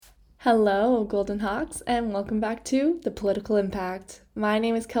Hello, Golden Hawks, and welcome back to The Political Impact. My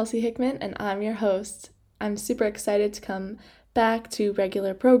name is Kelsey Hickman, and I'm your host. I'm super excited to come back to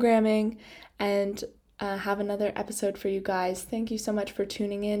regular programming and have another episode for you guys. Thank you so much for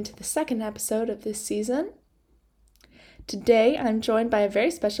tuning in to the second episode of this season. Today, I'm joined by a very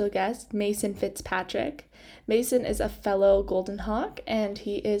special guest, Mason Fitzpatrick. Mason is a fellow Golden Hawk, and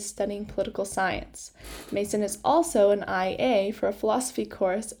he is studying political science. Mason is also an IA for a philosophy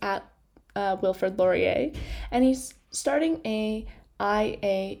course at Wilfrid Laurier, and he's starting a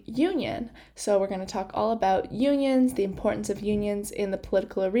IA union. So we're going to talk all about unions, the importance of unions in the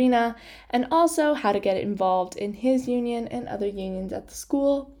political arena, and also how to get involved in his union and other unions at the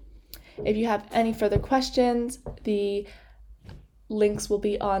school. If you have any further questions, the links will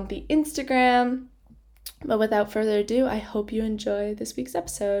be on the Instagram. But without further ado, I hope you enjoy this week's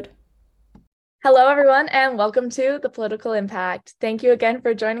episode. Hello, everyone, and welcome to The Political Impact. Thank you again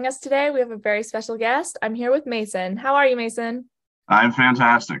for joining us today. We have a very special guest. I'm here with Mason. How are you, Mason? I'm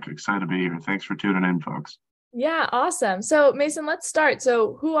fantastic. Excited to be here. Thanks for tuning in, folks. Yeah, awesome. So, Mason, let's start.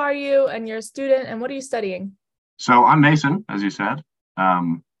 So, who are you, and you're a student, and what are you studying? So I'm Mason, as you said.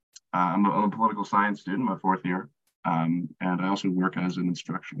 I'm a political science student, my fourth year, and I also work as an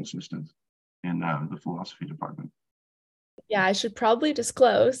instructional assistant in the philosophy department. Yeah, I should probably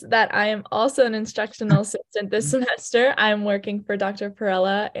disclose that I am also an instructional assistant this semester. I'm working for Dr.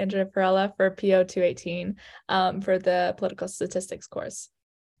 Andrea Perella, for PO 218 for the political statistics course.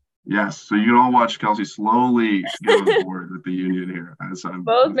 Yes, so you can all watch Kelsey slowly get on board with the union here.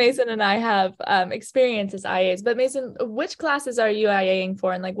 Both Mason and I have experience as IAs, but Mason, which classes are you IAing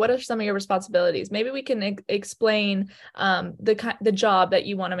for, and what are some of your responsibilities? Maybe we can explain the job that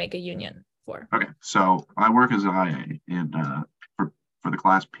you want to make a union for. Okay, so I work as an IA in for the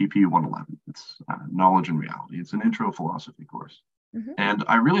class PP 111. It's Knowledge and Reality. It's an intro philosophy course, and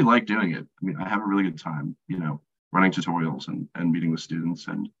I really like doing it. I mean, I have a really good time, running tutorials and meeting with students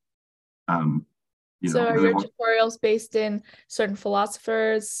and. So are your tutorials based in certain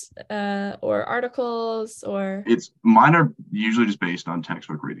philosophers or articles, or? Mine are usually just based on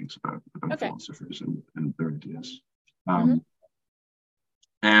textbook readings about philosophers and their ideas.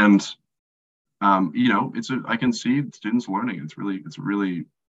 I can see students learning. It's really,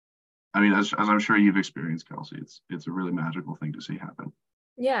 I mean, as I'm sure you've experienced, Kelsey, it's a really magical thing to see happen.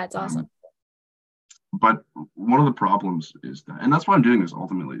 Yeah, it's awesome. But one of the problems is that, and that's why I'm doing this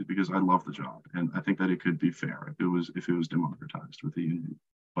ultimately, because I love the job, and I think that it could be fair if it was democratized with the union.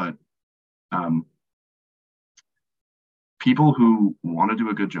 But people who want to do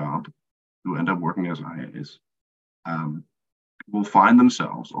a good job, who end up working as IAs, will find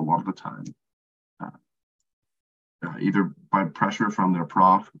themselves a lot of the time, either by pressure from their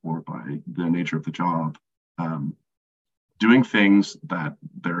prof or by the nature of the job, doing things that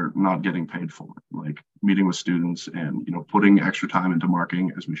they're not getting paid for, like meeting with students and putting extra time into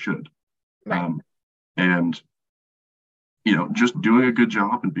marking as we should, right. And just doing a good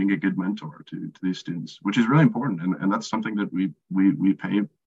job and being a good mentor to these students, which is really important, and that's something that we pay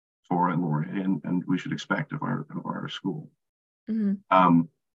for at Laurier, and we should expect of our school.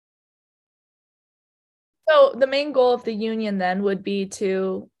 So the main goal of the union then would be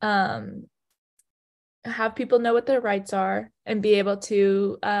to have people know what their rights are and be able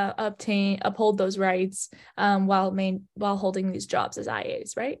to uphold those rights while holding these jobs as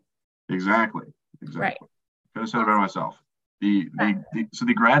IAs, right? Exactly. Right. Could have said it better myself. So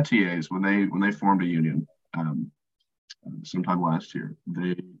the grad TAs, when they formed a union sometime last year,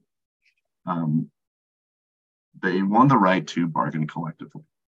 they won the right to bargain collectively.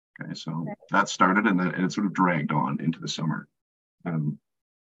 Okay, so that started and it sort of dragged on into the summer.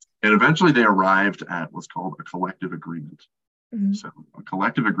 And eventually they arrived at what's called a collective agreement. So a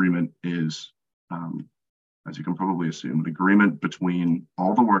collective agreement is, as you can probably assume, an agreement between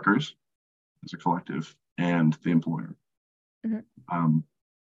all the workers as a collective and the employer.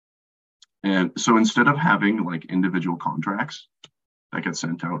 And so instead of having individual contracts that get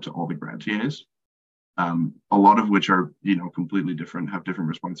sent out to all the grad TAs, a lot of which are completely different, have different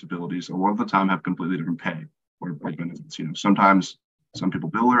responsibilities, a lot of the time have completely different pay or benefits. Sometimes some people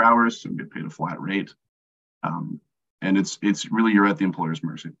bill their hours, some get paid a flat rate, and it's really, you're at the employer's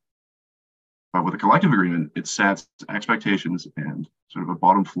mercy. But with a collective agreement, it sets expectations and sort of a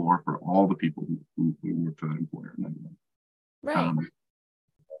bottom floor for all the people who work for that employer. Right.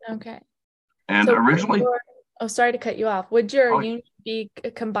 Okay. And so originally, sorry to cut you off. Would your union be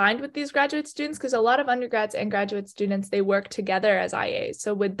combined with these graduate students? Because a lot of undergrads and graduate students, they work together as IAs.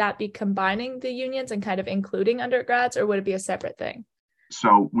 So would that be combining the unions and kind of including undergrads, or would it be a separate thing?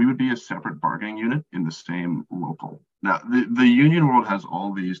 So we would be a separate bargaining unit in the same local. Now, the union world has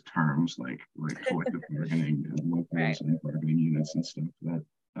all these terms like collective bargaining and locals and bargaining units and stuff that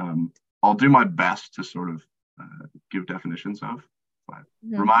I'll do my best to sort of give definitions of, but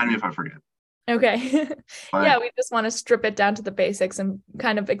remind me if I forget. Okay. But, yeah, we just want to strip it down to the basics and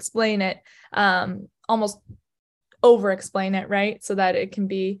kind of explain it, almost over-explain it, right? So that it can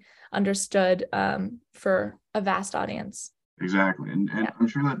be understood for a vast audience. Exactly. And I'm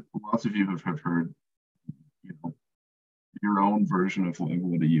sure that lots of you have heard, your own version of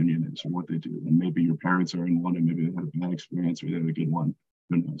what a union is or what they do. And maybe your parents are in one and maybe they had a bad experience or they had a good one.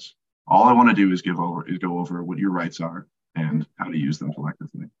 Who knows? All I want to do is go over what your rights are and how to use them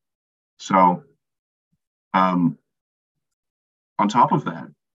collectively. So on top of that,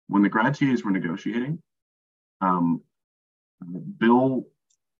 when the grad TAs were negotiating, Bill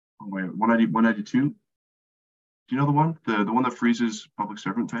 192, do you know the one? The one that freezes public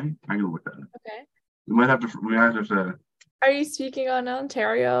servant pay? I'm gonna look at it. Okay. We might have to. Are you speaking on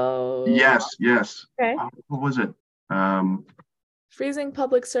Ontario? Yes. Okay. What was it? Freezing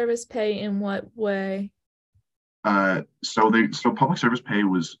public service pay in what way? So public service pay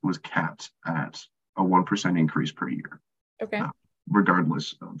was capped at a 1% increase per year. Okay.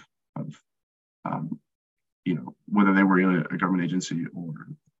 Regardless of whether they were in a government agency or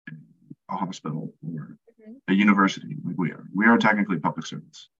a hospital or a university, like we are. We are technically public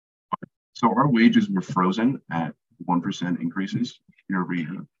servants. So our wages were frozen at 1% increases year over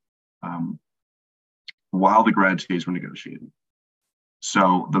year, while the grad TAs were negotiating.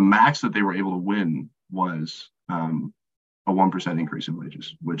 So the max that they were able to win was a 1% increase in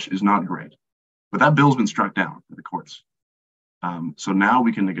wages, which is not great. But that bill's been struck down by the courts. So now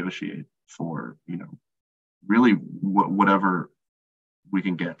we can negotiate for, really whatever we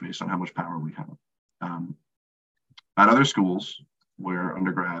can get based on how much power we have. At other schools where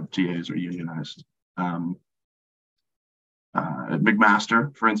undergrad TAs are unionized, at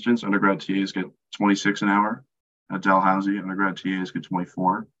McMaster, for instance, undergrad TAs get 26 an hour. At Dalhousie, undergrad TAs get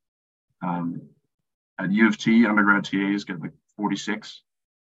 24. At U of T, undergrad TAs get like 46.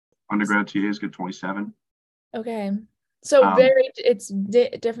 Undergrad TAs get 27. Okay. So it's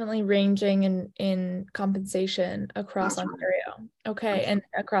definitely ranging in compensation across Ontario. Right. Okay. And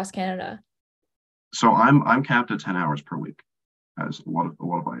across Canada. So I'm capped at 10 hours per week, as a lot of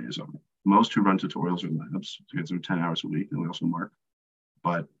IAs are. Most who run tutorials or labs get through 10 hours a week, and we also mark.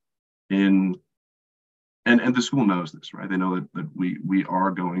 But and the school knows this, right? They know that we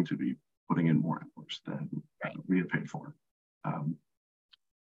are going to be putting in more hours than we get paid for.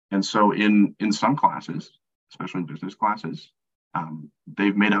 And so in some classes, especially in business classes,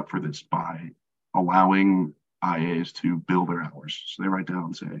 they've made up for this by allowing IAs to bill their hours. So they write down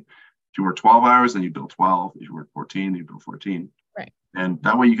and say, if you work 12 hours, then you bill 12. If you work 14, then you bill 14. Right. And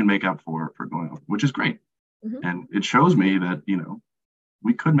that way you can make up for going over, which is great. And it shows me that,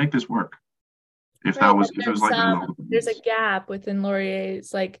 we could make this work. If it was like there's a gap within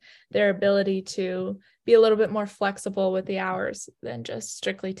Laurier's, like their ability to be a little bit more flexible with the hours than just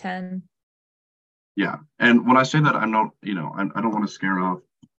strictly 10. Yeah, and when I say that, I'm not, I don't want to scare off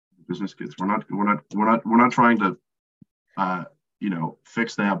business kids. We're not trying to,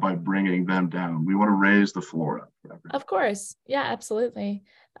 fix that by bringing them down. We want to raise the floor up. Of course, yeah, absolutely.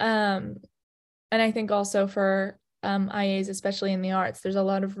 And I think also for IAs, especially in the arts, there's a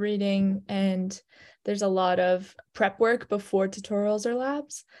lot of reading and there's a lot of prep work before tutorials or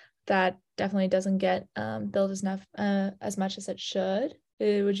labs that definitely doesn't get billed as much as it should.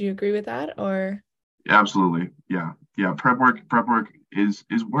 Would you agree with that? Or absolutely, yeah. Prep work is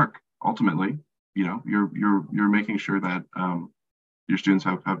work. Ultimately, you're making sure that your students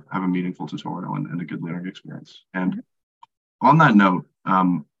have a meaningful tutorial and a good learning experience. And on that note,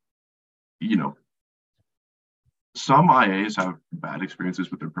 some IAs have bad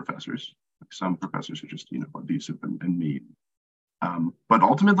experiences with their professors. Some professors are just, abusive and mean. But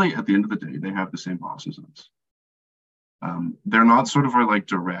ultimately, at the end of the day, they have the same boss as us. They're not sort of our like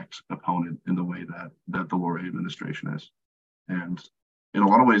direct opponent in the way that the Laurier administration is. And in a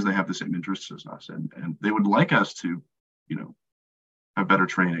lot of ways, they have the same interests as us. And they would like us to, have better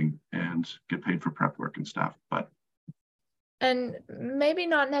training and get paid for prep work and stuff. And maybe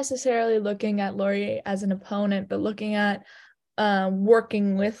not necessarily looking at Laurier as an opponent, but looking at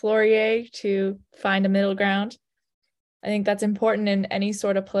working with Laurier to find a middle ground. I think that's important in any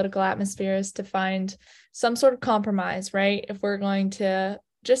sort of political atmosphere, is to find some sort of compromise, right? If we're going to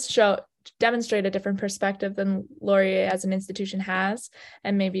just demonstrate a different perspective than Laurier as an institution has,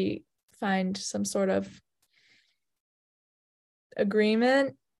 and maybe find some sort of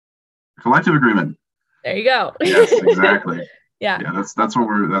agreement. Collective agreement. There you go. Yes, exactly. Yeah. Yeah, that's what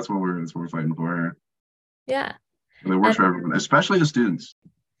we're fighting for. Yeah. And it works And for everyone, especially the students.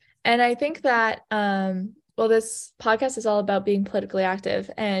 I think that well, this podcast is all about being politically active,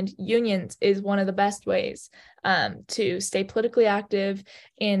 and unions is one of the best ways to stay politically active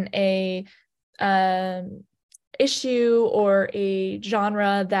in a um, issue or a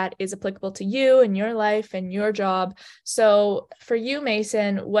genre that is applicable to you and your life and your job. So for you,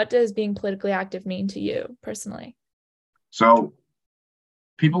 Mason, what does being politically active mean to you personally? So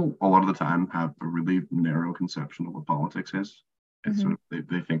people a lot of the time have a really narrow conception of what politics is. It's Mm-hmm. sort of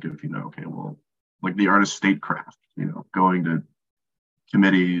they think of, okay, well, like the art of statecraft, going to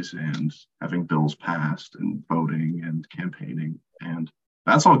committees and having bills passed and voting and campaigning. And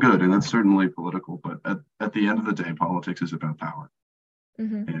that's all good. And that's certainly political. But at the end of the day, politics is about power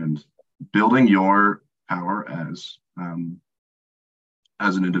Mm-hmm. and building your power as an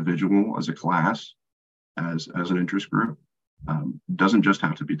individual, as a class, as an interest group, doesn't just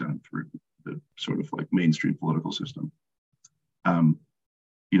have to be done through the sort of like mainstream political system. Um,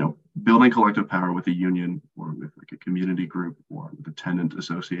 Building collective power with a union or with like a community group or with a tenant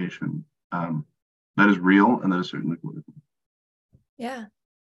association, that is real and that is certainly political. Yeah,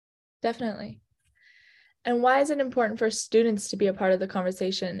 definitely. And why is it important for students to be a part of the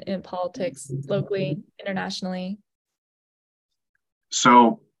conversation in politics, locally, internationally?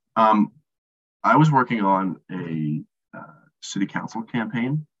 So I was working on a city council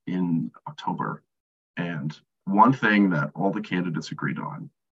campaign in October, and one thing that all the candidates agreed on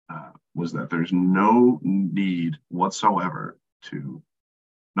was that there's no need whatsoever to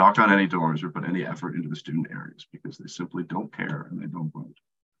knock on any doors or put any effort into the student areas because they simply don't care and they don't vote.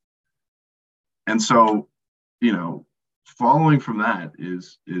 And so, following from that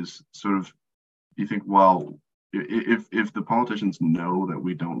is sort of, you think, well, if the politicians know that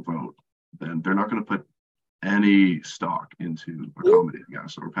we don't vote, then they're not going to put any stock into accommodating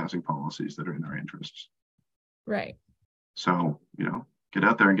us or passing policies that are in our interests. Right. So, get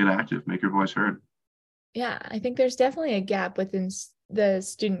out there and get active, make your voice heard. Yeah, I think there's definitely a gap within the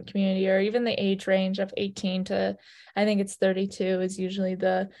student community, or even the age range of 18 to, I think it's 32 is usually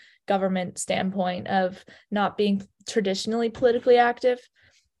the government standpoint of not being traditionally politically active.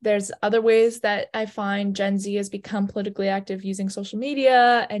 There's other ways that I find Gen Z has become politically active using social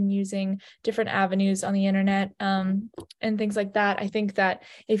media and using different avenues on the internet, and things like that. I think that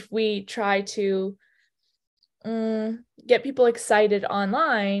if we try to get people excited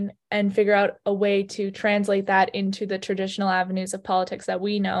online and figure out a way to translate that into the traditional avenues of politics that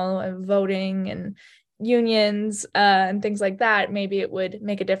we know, voting and unions and things like that, maybe it would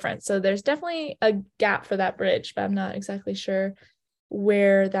make a difference. So there's definitely a gap for that bridge, but I'm not exactly sure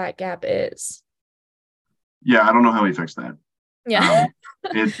where that gap is. Yeah, I don't know how we fix that. Yeah.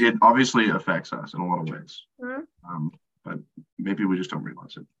 It obviously affects us in a lot of ways, Mm-hmm. but maybe we just don't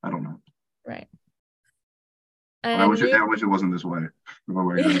realize it. I don't know. Right. But I And wish it wasn't this way.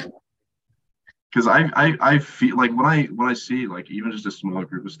 yeah. Because I feel like when I see like even just a small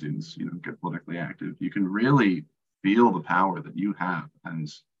group of students, get politically active, you can really feel the power that you have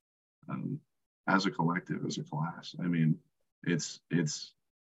as a collective, as a class. I mean, it's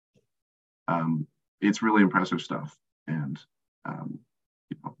really impressive stuff, and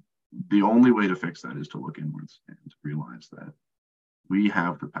the only way to fix that is to look inwards and realize that we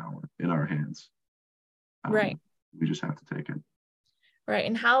have the power in our hands. Right. We just have to take it. Right.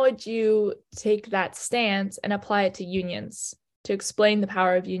 And how would you take that stance and apply it to unions to explain the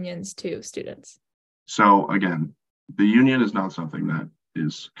power of unions to students? So again, the union is not something that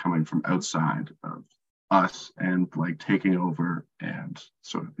is coming from outside of us and like taking over and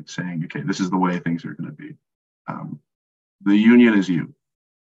sort of saying, okay, this is the way things are going to be. The union is you.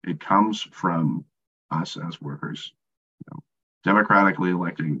 It comes from us as workers, democratically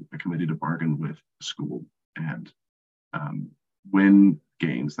electing a committee to bargain with the school and win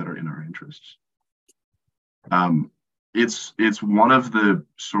gains that are in our interests. It's one of the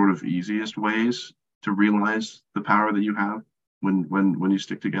sort of easiest ways to realize the power that you have when you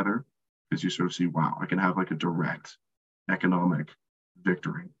stick together, because you sort of see, wow, I can have like a direct economic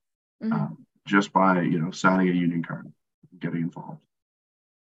victory just by signing a union card, getting involved.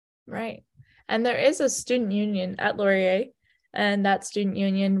 Right. And there is a student union at Laurier, and that student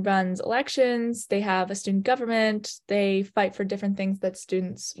union runs elections. They have a student government. They fight for different things that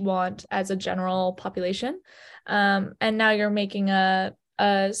students want as a general population. And now you're making a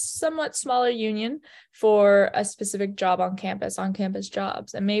somewhat smaller union for a specific job on campus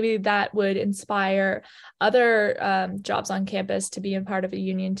jobs. And maybe that would inspire other jobs on campus to be a part of a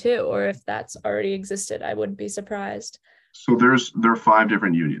union too, or if that's already existed, I wouldn't be surprised. So there are 5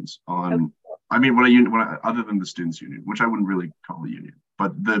 different unions on I mean, other than the students' union, which I wouldn't really call a union,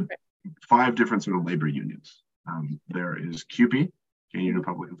 but the 5 different sort of labor unions. There is CUPE, Union of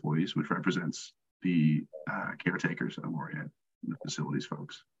Public Employees, which represents the caretakers at Laurier, the facilities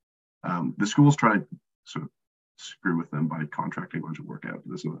folks. The schools try to sort of screw with them by contracting a bunch of work out.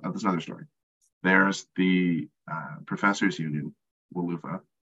 This is another story. There's the Professors Union, WLU,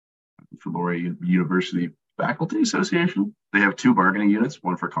 for Laurier University Faculty Association. They have 2 bargaining units,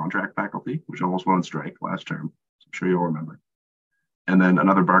 one for contract faculty, which almost went on strike last term. So I'm sure you'll remember. And then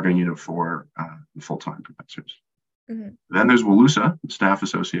another bargaining unit for the full-time professors. Mm-hmm. Then there's WLUSA, the Staff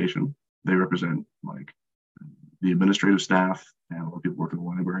Association. They represent like the administrative staff and a lot of people work in the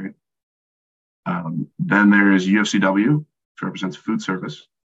library. Then there's UFCW, which represents food service.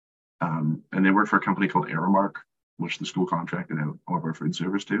 And they work for a company called Aramark, which the school contracted out all of our food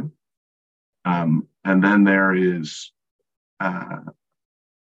service to. And then there is PSAC,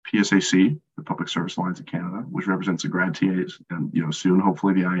 the Public Service Alliance of Canada, which represents the grad TAs and soon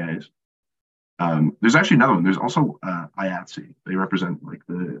hopefully the IAs. There's actually another one. There's also IATSE. They represent like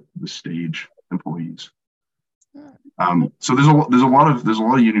the stage employees. So there's a lot of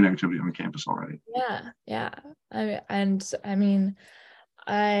union activity on campus already. Yeah. I mean,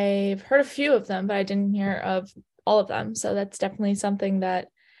 I've heard a few of them, but I didn't hear of all of them. So that's definitely something that,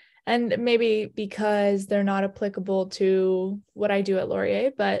 and maybe because they're not applicable to what I do at Laurier,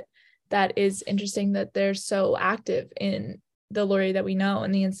 but that is interesting that they're so active in the Laurier that we know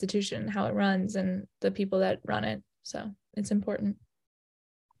and the institution, how it runs and the people that run it. So it's important.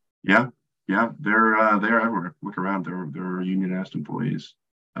 Yeah, they're everywhere. Look around. They're unionized employees.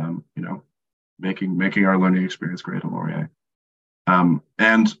 Making our learning experience great at Laurier.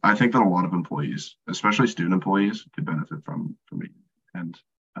 And I think that a lot of employees, especially student employees, could benefit from it. And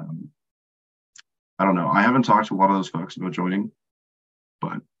I don't know. I haven't talked to a lot of those folks about joining,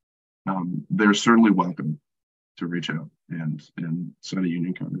 but they're certainly welcome to reach out and sign a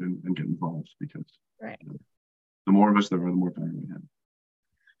union card and get involved because the more of us there are, the more power we have.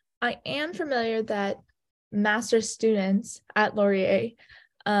 I am familiar that master's students at Laurier,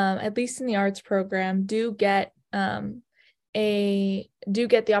 at least in the arts program, do get the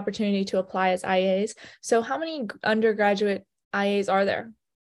opportunity to apply as IAs. So how many undergraduate IAs are there?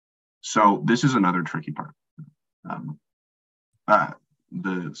 So this is another tricky part.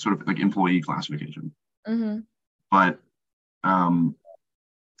 The sort of like employee classification. Mm-hmm. But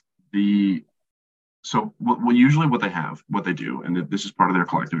what they do, and this is part of their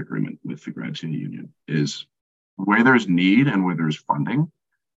collective agreement with the grad TA union, is where there's need and where there's funding,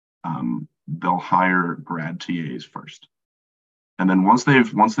 they'll hire grad TAs first. And then once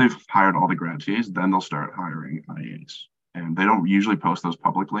they've hired all the grad TAs, then they'll start hiring IAs. And they don't usually post those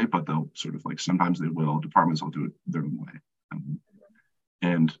publicly, but they'll sort of like, sometimes they will, departments will do it their own way.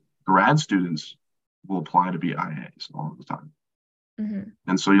 And grad students will apply to be IAs all the time. Mm-hmm.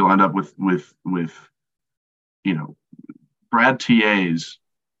 And so you'll end up with grad TAs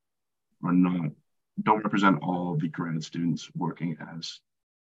don't represent all the grad students working as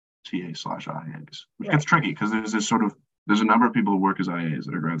TA/IAs, which gets tricky because there's a number of people who work as IAs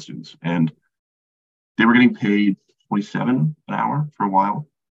that are grad students, and they were getting paid $27 an hour for a while,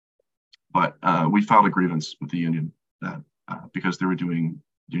 but we filed a grievance with the union that because they were doing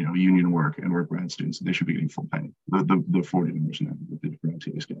union work and were grad students, they should be getting full pay, the $40 an hour that the grad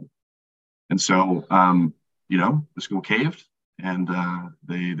TAs get. And so the school caved and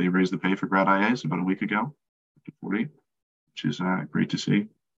they raised the pay for grad IAs about a week ago to 40, which is great to see.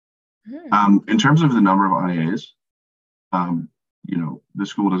 In terms of the number of IAs, the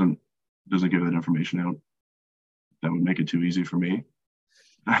school doesn't give that information out. That would make it too easy for me.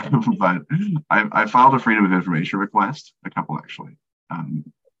 But I filed a Freedom of Information request, a couple actually,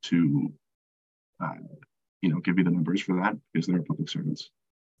 to give you the numbers for that because they're public servants.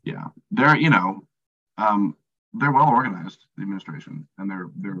 Yeah, they're well organized, the administration, and they're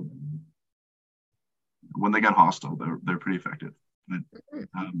when they get hostile, they're pretty effective. But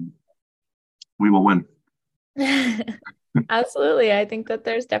we will win. Absolutely, I think that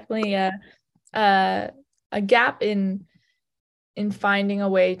there's definitely a gap in finding a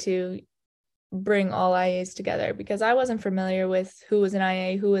way to bring all IAs together, because I wasn't familiar with who was an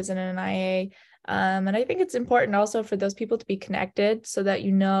IA, who isn't an IA. And I think it's important also for those people to be connected so that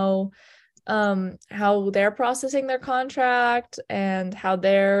how they're processing their contract and how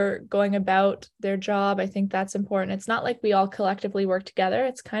they're going about their job. I think that's important. It's not like we all collectively work together.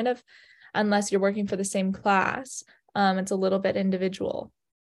 It's kind of, unless you're working for the same class, it's a little bit individual.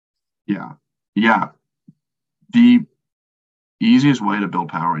 Yeah. The easiest way to build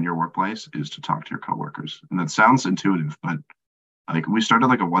power in your workplace is to talk to your coworkers. And that sounds intuitive, but like we started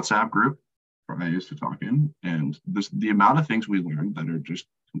like a WhatsApp group where I used to talk in, and the amount of things we learned that are just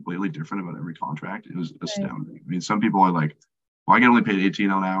completely different about every contract is astounding. I mean, some people are like, well, I get only paid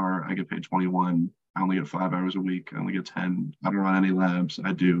 18 an hour, I get paid 21, I only get 5 hours a week, I only get 10, I don't run any labs.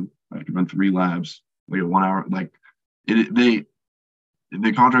 I can run 3 labs, I get 1 hour. Like the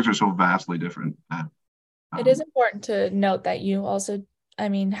contracts are so vastly different that it is important to note that you also, I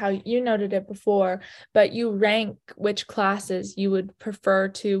mean, how you noted it before, but you rank which classes you would prefer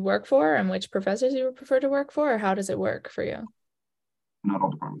to work for and which professors you would prefer to work for, or how does it work for you? not all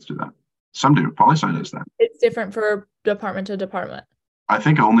departments do that. Some do. Poli-sci does that. It's different for department to department. I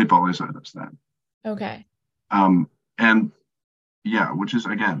think only poli-sci does that. Okay. And yeah, which is,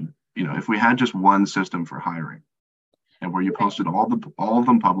 again, if we had just one system for hiring, and where you posted all of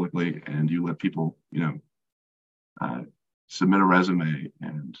them publicly, and you let people, submit a resume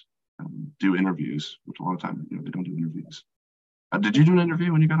and do interviews, which a lot of times, they don't do interviews. Did you do an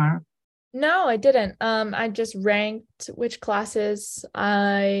interview when you got hired? No, I didn't. I just ranked which classes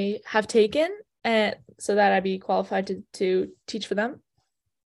I have taken, and so that I'd be qualified to teach for them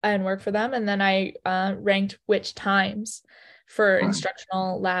and work for them. And then I ranked which times for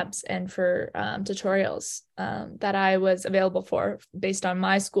instructional labs and for tutorials that I was available for based on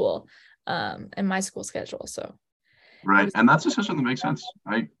my school and my school schedule. So right, and that's a system that makes sense.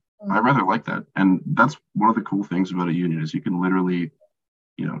 I rather like that, and that's one of the cool things about a union is you can literally,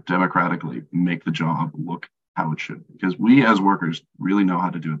 democratically make the job look how it should, because we as workers really know how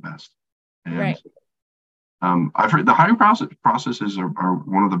to do it best. And right. I've heard the hiring processes are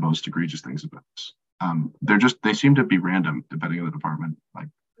one of the most egregious things about this. They seem to be random depending on the department. Like,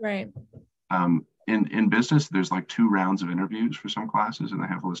 right. In business, there's like 2 rounds of interviews for some classes, and they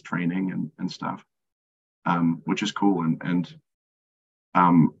have all this training and stuff, which is cool. And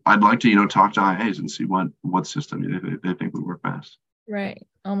I'd like to, talk to IAs and see what system they think would work best. Right.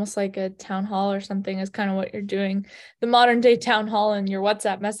 Almost like a town hall or something is kind of what you're doing. The modern day town hall in your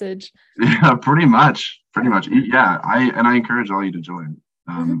WhatsApp message. Yeah, pretty much. Yeah. I encourage all you to join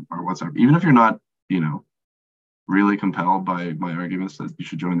our WhatsApp, even if you're not, really compelled by my arguments that you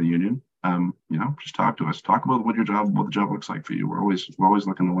should join the union. Just talk to us. Talk about what the job looks like for you. We're always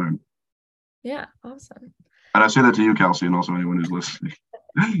looking to learn. Yeah, awesome. And I say that to you, Kelsey, and also anyone who's listening.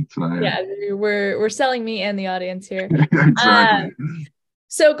 Yeah, we're selling me and the audience here. Exactly.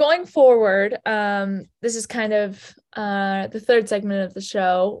 So going forward, this is kind of the third segment of the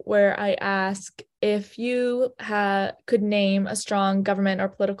show where I ask if you could name a strong government or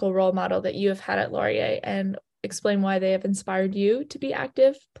political role model that you have had at Laurier and explain why they have inspired you to be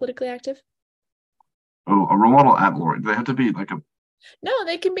politically active. Oh, a role model at Laurier. They have to be like a. No,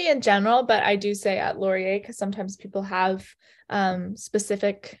 they can be in general, but I do say at Laurier because sometimes people have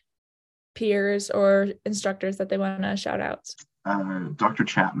specific peers or instructors that they want to shout out. Dr.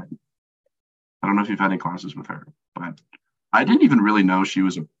 Chapman. I don't know if you've had any classes with her, but I didn't even really know she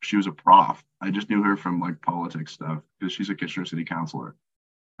was a prof. I just knew her from like politics stuff because she's a Kitchener City councilor,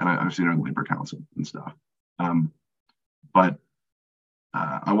 and I've seen her in labor council and stuff. But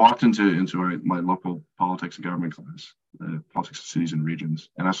I walked into my local politics and government class, politics of cities and regions,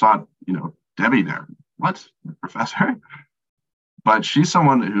 and I saw Debbie there. What, professor? But she's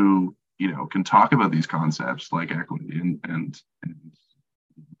someone who can talk about these concepts like equity and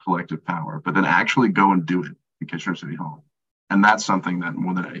collective power, but then actually go and do it in Kitchener City Hall. And that's something that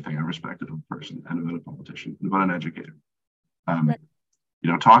more than anything I respected of a person and about a politician, and about an educator. Right.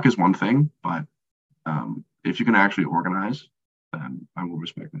 Talk is one thing, but if you can actually organize, then I will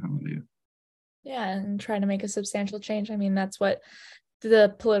respect the hell out of you. Yeah, and try to make a substantial change. I mean, that's what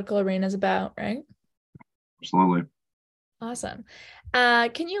the political arena is about, right? Absolutely. Awesome.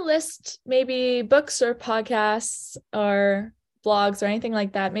 Can you list maybe books or podcasts or blogs or anything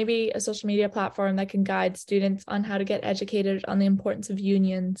like that? Maybe a social media platform that can guide students on how to get educated on the importance of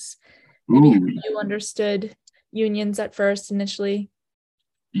unions. Maybe how you understood unions at first initially.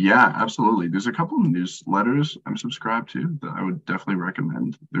 Yeah, absolutely. There's a couple of newsletters I'm subscribed to that I would definitely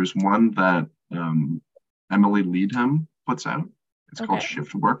recommend. There's one that Emily Leadham puts out. It's called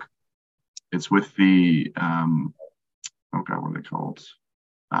Shift Work. It's with the what are they called?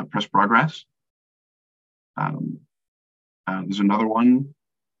 Press Progress. There's another one,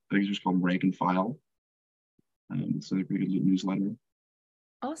 I think it's just called Rank and File. It's a pretty good newsletter.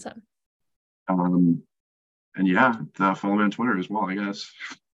 Awesome. And yeah, follow me on Twitter as well, I guess.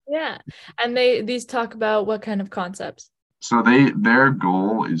 Yeah, and these talk about what kind of concepts? So their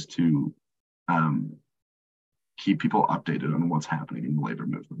goal is to keep people updated on what's happening in the labor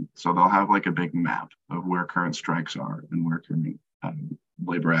movement. So they'll have like a big map of where current strikes are and where current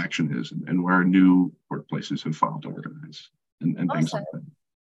labor action is, and where new workplaces have filed to organize and things like that.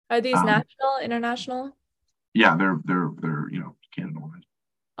 Are these national, international? Yeah, they're Canada-wide.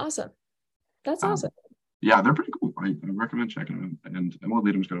 Awesome. That's awesome. Yeah, they're pretty cool. I recommend checking them out. And Emily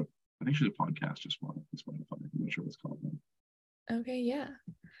Leadham's got I think she's a podcast as well. It's fun. I'm not sure what it's called now. Okay, yeah.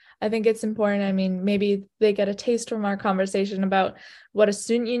 I think it's important. I mean, maybe they get a taste from our conversation about what a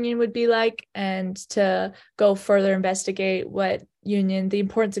student union would be like, and to go further investigate the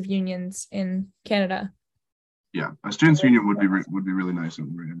importance of unions in Canada. Yeah, a students' union would be really nice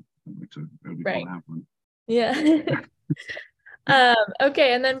and I'd like to. It would be fun to have one. Yeah.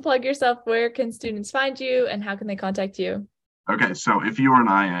 Okay, and then plug yourself. Where can students find you, and how can they contact you? Okay, so if you are an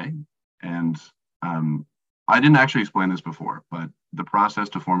IA, and I didn't actually explain this before, but the process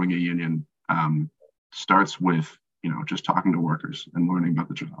to forming a union starts with just talking to workers and learning about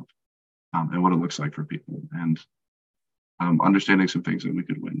the job and what it looks like for people, and understanding some things that we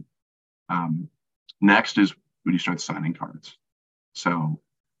could win. Next is when you start signing cards. So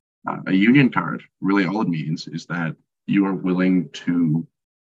a union card, really all it means is that you are willing to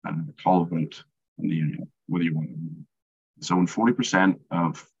call a vote in the union, whether you want to. So when 40%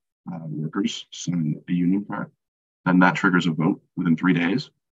 of workers sign a union card, then that triggers a vote within 3 days.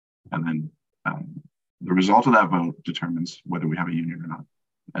 And then the result of that vote determines whether we have a union or not.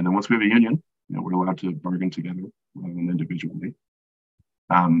 And then once we have a union, we're allowed to bargain together rather than individually.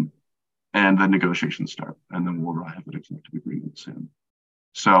 And then negotiations start, and then we'll arrive at a collective agreement soon.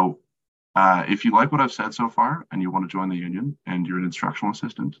 So if you like what I've said so far and you want to join the union and you're an instructional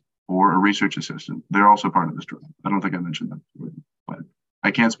assistant or a research assistant, they're also part of this drive. I don't think I mentioned that before, but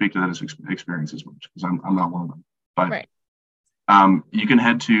I can't speak to that experience as much because I'm not one of them. But right. You can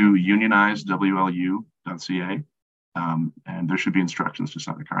head to unionizedwlu.ca and there should be instructions to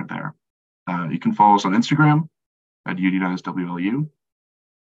sign a card there. You can follow us on Instagram at unionizedwlu,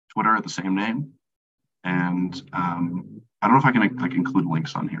 Twitter at the same name, and I don't know if I can include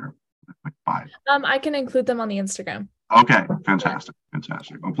links on here. I can include them on the Instagram. Okay, fantastic.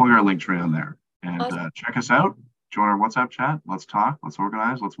 I'll plug our link tree on there, and awesome. Check us out. Join our WhatsApp chat. Let's talk. Let's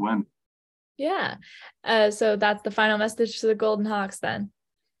organize. Let's win. Yeah. So that's the final message to the Golden Hawks then.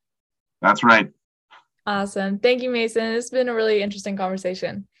 That's right. Awesome. Thank you, Mason. It's been a really interesting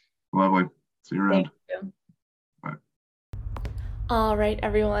conversation. Lovely. See you around. Thank you. Bye. All right,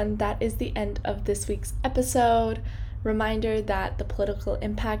 everyone. That is the end of this week's episode. Reminder that The Political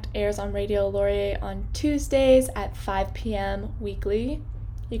Impact airs on Radio Laurier on Tuesdays at 5 p.m. weekly.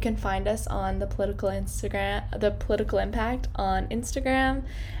 You can find us on The Political Impact on Instagram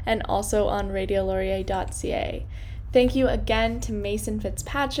and also on radiolaurier.ca. Thank you again to Mason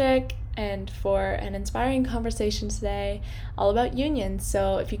Fitzpatrick and for an inspiring conversation today all about unions.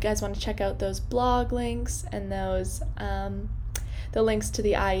 So if you guys want to check out those blog links and those the links to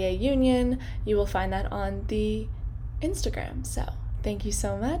the IEA union, you will find that on the Instagram. So thank you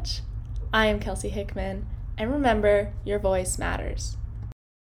so much. I am Kelsey Hickman, and remember, your voice matters.